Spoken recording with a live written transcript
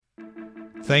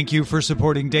Thank you for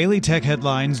supporting Daily Tech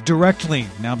Headlines directly.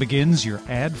 Now begins your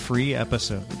ad-free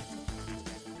episode.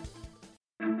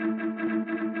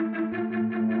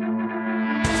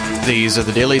 These are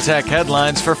the Daily Tech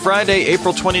Headlines for Friday,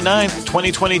 April 29th,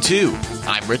 2022.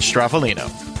 I'm Rich Straffolino.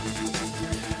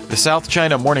 The South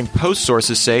China Morning Post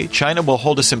sources say China will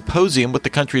hold a symposium with the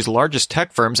country's largest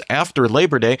tech firms after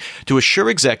Labor Day to assure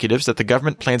executives that the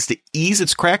government plans to ease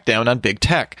its crackdown on big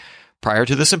tech. Prior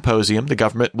to the symposium, the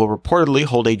government will reportedly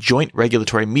hold a joint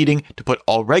regulatory meeting to put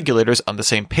all regulators on the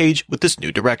same page with this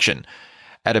new direction.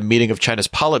 At a meeting of China's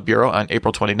Politburo on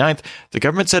April 29th, the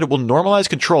government said it will normalize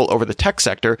control over the tech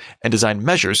sector and design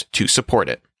measures to support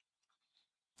it.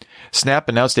 Snap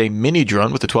announced a mini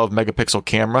drone with a 12-megapixel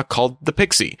camera called the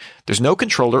Pixie. There's no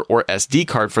controller or SD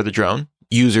card for the drone.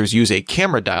 Users use a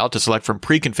camera dial to select from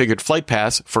pre-configured flight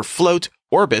paths for float,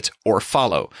 orbit, or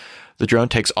follow. The drone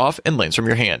takes off and lands from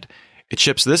your hand. It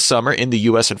ships this summer in the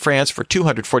US and France for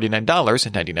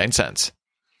 $249.99.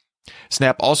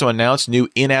 Snap also announced new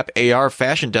in-app AR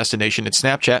fashion destination in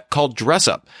Snapchat called Dress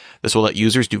Up. This will let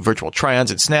users do virtual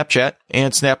try-ons in Snapchat,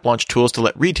 and Snap launched tools to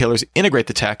let retailers integrate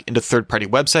the tech into third-party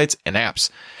websites and apps.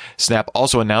 Snap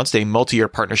also announced a multi-year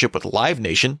partnership with Live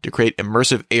Nation to create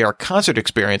immersive AR concert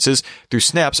experiences through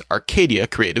Snap's Arcadia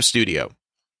Creative Studio.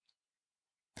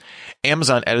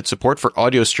 Amazon added support for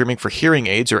audio streaming for hearing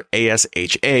aids, or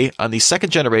ASHA, on the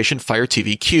second-generation Fire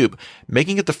TV Cube,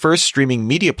 making it the first streaming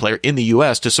media player in the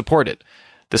US to support it.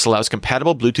 This allows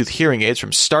compatible Bluetooth hearing aids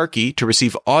from Starkey to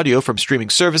receive audio from streaming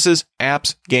services,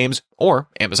 apps, games, or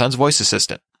Amazon's voice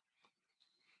assistant.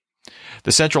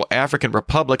 The Central African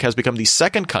Republic has become the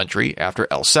second country, after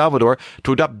El Salvador,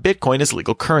 to adopt Bitcoin as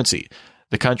legal currency.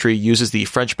 The country uses the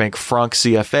French bank franc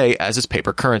CFA as its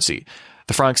paper currency.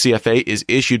 The franc CFA is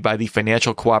issued by the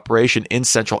Financial Cooperation in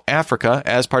Central Africa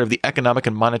as part of the Economic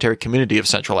and Monetary Community of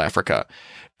Central Africa.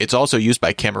 It's also used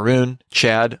by Cameroon,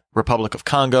 Chad, Republic of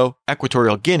Congo,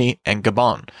 Equatorial Guinea, and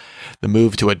Gabon. The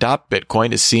move to adopt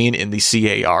Bitcoin is seen in the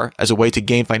CAR as a way to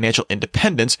gain financial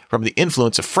independence from the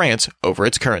influence of France over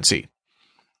its currency.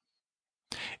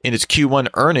 In its Q1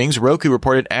 earnings, Roku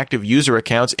reported active user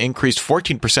accounts increased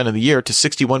 14% of the year to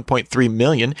 61.3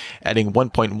 million, adding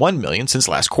 1.1 million since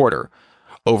last quarter.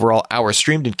 Overall hours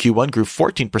streamed in Q1 grew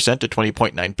 14% to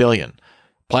 20.9 billion.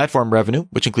 Platform revenue,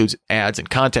 which includes ads and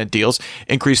content deals,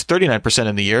 increased 39%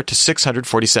 in the year to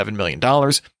 $647 million,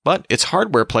 but its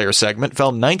hardware player segment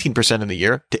fell 19% in the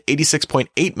year to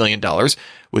 $86.8 million,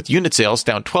 with unit sales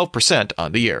down 12%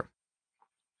 on the year.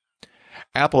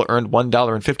 Apple earned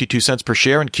 $1.52 per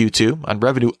share in Q2 on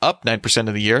revenue up 9%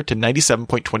 of the year to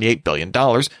 $97.28 billion,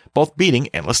 both beating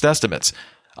analyst estimates.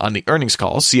 On the earnings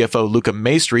call, CFO Luca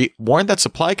Maestri warned that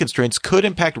supply constraints could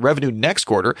impact revenue next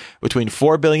quarter between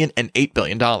 $4 billion and $8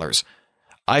 billion.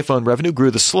 iPhone revenue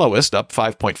grew the slowest, up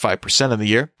 5.5% in the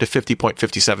year to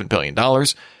 $50.57 billion.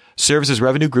 Services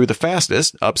revenue grew the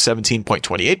fastest, up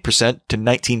 17.28% to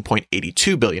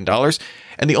 $19.82 billion.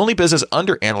 And the only business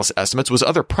under analyst estimates was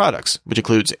other products, which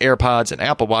includes AirPods and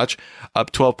Apple Watch,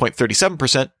 up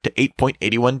 12.37% to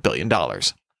 $8.81 billion.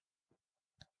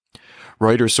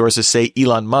 Reuters sources say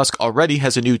Elon Musk already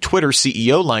has a new Twitter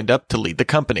CEO lined up to lead the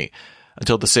company.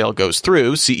 Until the sale goes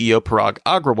through, CEO Parag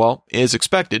Agrawal is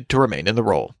expected to remain in the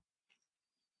role.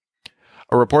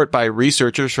 A report by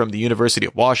researchers from the University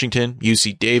of Washington,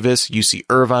 UC Davis, UC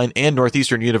Irvine, and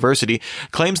Northeastern University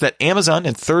claims that Amazon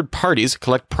and third parties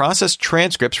collect processed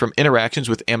transcripts from interactions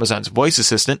with Amazon's voice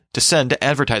assistant to send to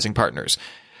advertising partners.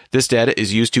 This data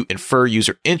is used to infer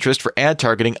user interest for ad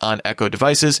targeting on Echo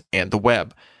devices and the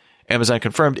web. Amazon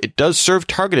confirmed it does serve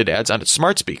targeted ads on its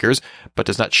smart speakers, but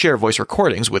does not share voice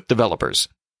recordings with developers.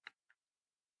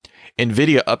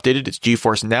 NVIDIA updated its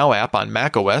GeForce Now app on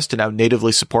macOS to now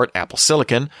natively support Apple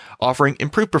Silicon, offering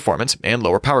improved performance and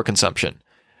lower power consumption.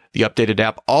 The updated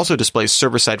app also displays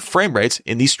server-side frame rates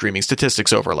in the streaming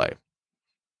statistics overlay.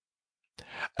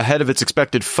 Ahead of its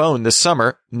expected phone this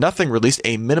summer, Nothing released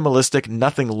a minimalistic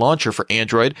Nothing launcher for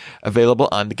Android, available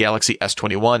on the Galaxy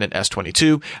S21 and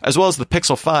S22, as well as the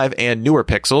Pixel 5 and newer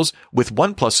Pixels, with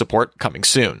OnePlus support coming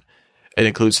soon. It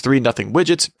includes 3 Nothing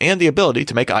widgets and the ability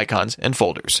to make icons and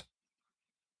folders.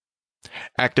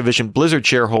 Activision Blizzard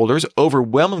shareholders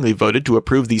overwhelmingly voted to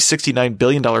approve the $69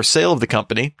 billion sale of the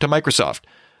company to Microsoft.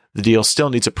 The deal still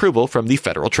needs approval from the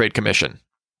Federal Trade Commission.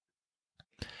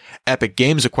 Epic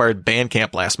Games acquired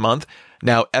Bandcamp last month.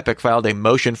 Now Epic filed a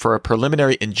motion for a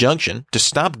preliminary injunction to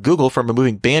stop Google from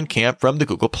removing Bandcamp from the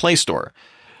Google Play Store.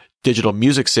 Digital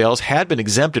music sales had been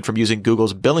exempted from using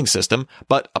Google's billing system,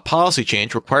 but a policy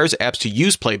change requires apps to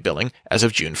use Play billing as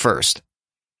of June 1st.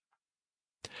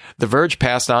 The Verge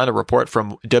passed on a report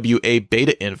from WA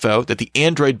Beta Info that the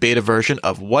Android beta version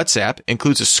of WhatsApp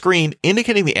includes a screen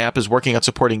indicating the app is working on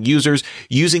supporting users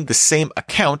using the same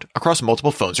account across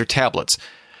multiple phones or tablets.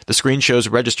 The screen shows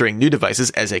registering new devices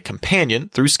as a companion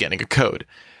through scanning a code.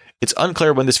 It's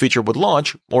unclear when this feature would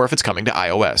launch or if it's coming to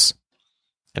iOS.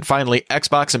 And finally,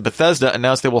 Xbox and Bethesda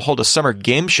announced they will hold a summer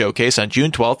game showcase on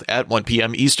June 12th at 1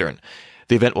 p.m. Eastern.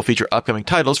 The event will feature upcoming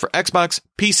titles for Xbox,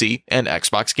 PC, and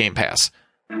Xbox Game Pass.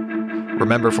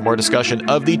 Remember, for more discussion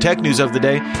of the tech news of the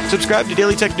day, subscribe to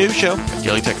Daily Tech News Show at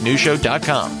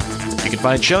dailytechnewsshow.com. You can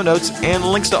find show notes and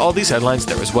links to all these headlines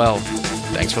there as well.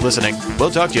 Thanks for listening.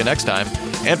 We'll talk to you next time.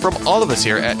 And from all of us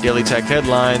here at Daily Tech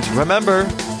Headlines, remember,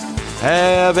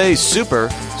 have a super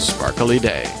sparkly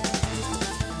day.